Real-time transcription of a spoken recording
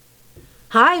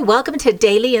Hi, welcome to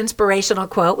Daily Inspirational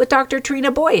Quote with Dr.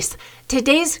 Trina Boyce.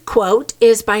 Today's quote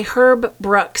is by Herb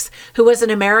Brooks, who was an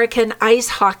American ice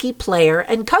hockey player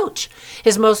and coach.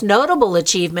 His most notable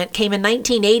achievement came in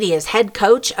 1980 as head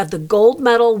coach of the gold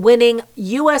medal winning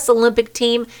U.S. Olympic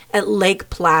team at Lake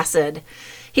Placid.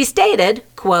 He stated,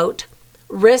 quote,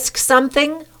 "Risk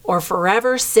something or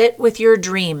forever sit with your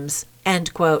dreams,"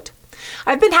 end quote.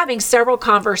 I've been having several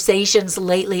conversations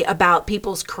lately about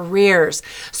people's careers,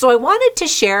 so I wanted to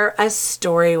share a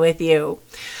story with you.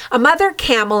 A mother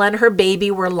camel and her baby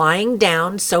were lying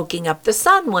down soaking up the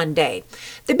sun one day.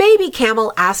 The baby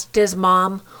camel asked his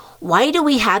mom, "Why do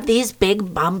we have these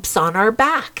big bumps on our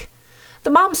back?"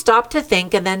 The mom stopped to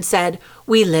think and then said,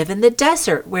 "We live in the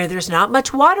desert where there's not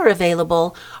much water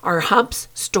available. Our humps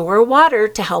store water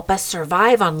to help us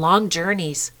survive on long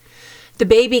journeys." The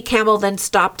baby camel then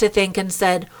stopped to think and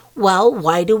said, "Well,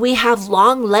 why do we have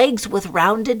long legs with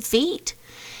rounded feet?"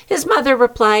 His mother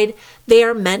replied, "They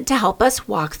are meant to help us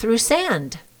walk through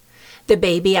sand." The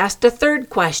baby asked a third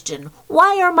question,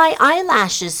 "Why are my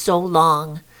eyelashes so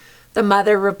long?" The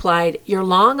mother replied, "Your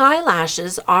long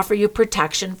eyelashes offer you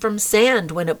protection from sand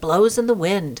when it blows in the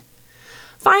wind."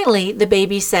 Finally, the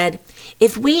baby said,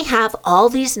 "If we have all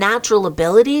these natural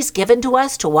abilities given to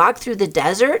us to walk through the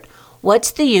desert,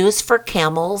 what's the use for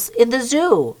camels in the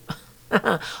zoo?"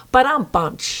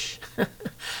 Ba-dum-bunch.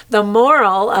 The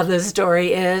moral of the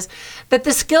story is that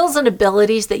the skills and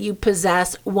abilities that you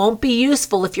possess won't be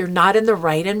useful if you're not in the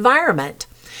right environment.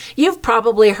 You've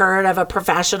probably heard of a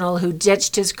professional who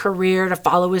ditched his career to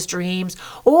follow his dreams,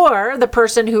 or the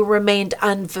person who remained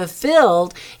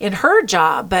unfulfilled in her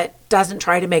job but doesn't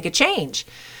try to make a change.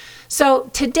 So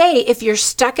today, if you're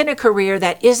stuck in a career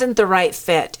that isn't the right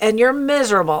fit and you're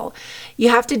miserable, you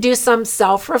have to do some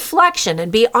self-reflection and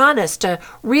be honest to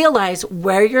realize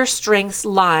where your strengths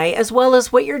lie as well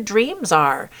as what your dreams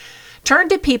are. Turn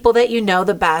to people that you know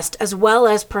the best as well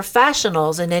as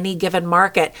professionals in any given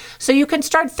market so you can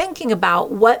start thinking about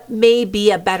what may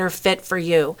be a better fit for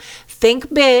you.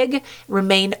 Think big,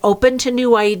 remain open to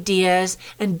new ideas,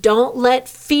 and don't let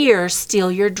fear steal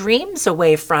your dreams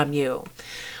away from you.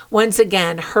 Once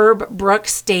again, Herb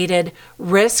Brooks stated,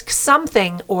 "Risk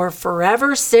something or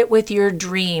forever sit with your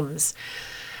dreams."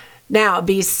 Now,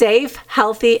 be safe,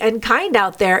 healthy, and kind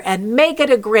out there and make it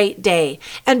a great day.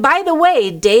 And by the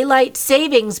way, daylight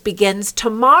savings begins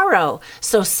tomorrow,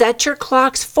 so set your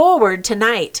clocks forward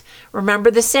tonight. Remember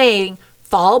the saying,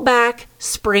 fall back,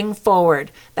 spring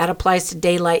forward. That applies to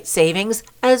daylight savings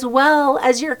as well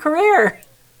as your career.